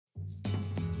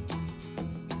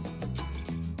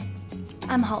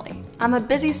I'm Holly. I'm a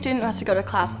busy student who has to go to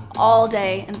class all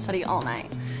day and study all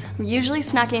night. I'm usually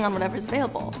snacking on whatever's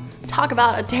available. Talk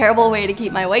about a terrible way to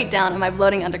keep my weight down and my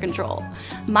bloating under control.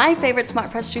 My favorite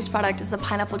Smart Press Juice product is the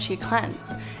Pineapple Chia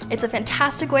Cleanse. It's a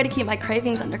fantastic way to keep my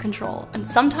cravings under control, and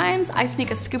sometimes I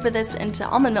sneak a scoop of this into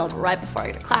almond milk right before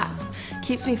I go to class.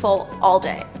 Keeps me full all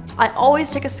day. I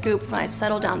always take a scoop when I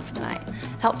settle down for the night.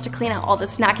 It helps to clean out all the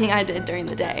snacking I did during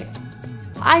the day.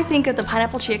 I think of the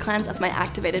Pineapple Chia Cleanse as my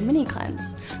activated mini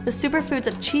cleanse. The superfoods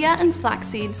of chia and flax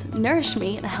seeds nourish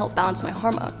me and help balance my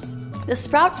hormones. The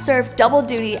sprouts serve double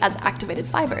duty as activated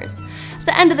fibers. At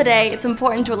the end of the day, it's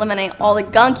important to eliminate all the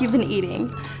gunk you've been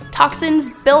eating. Toxins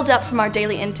build up from our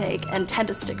daily intake and tend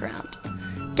to stick around.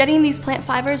 Getting these plant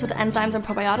fibers with enzymes and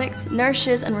probiotics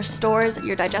nourishes and restores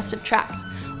your digestive tract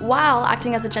while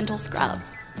acting as a gentle scrub.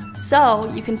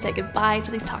 So you can say goodbye to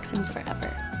these toxins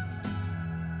forever.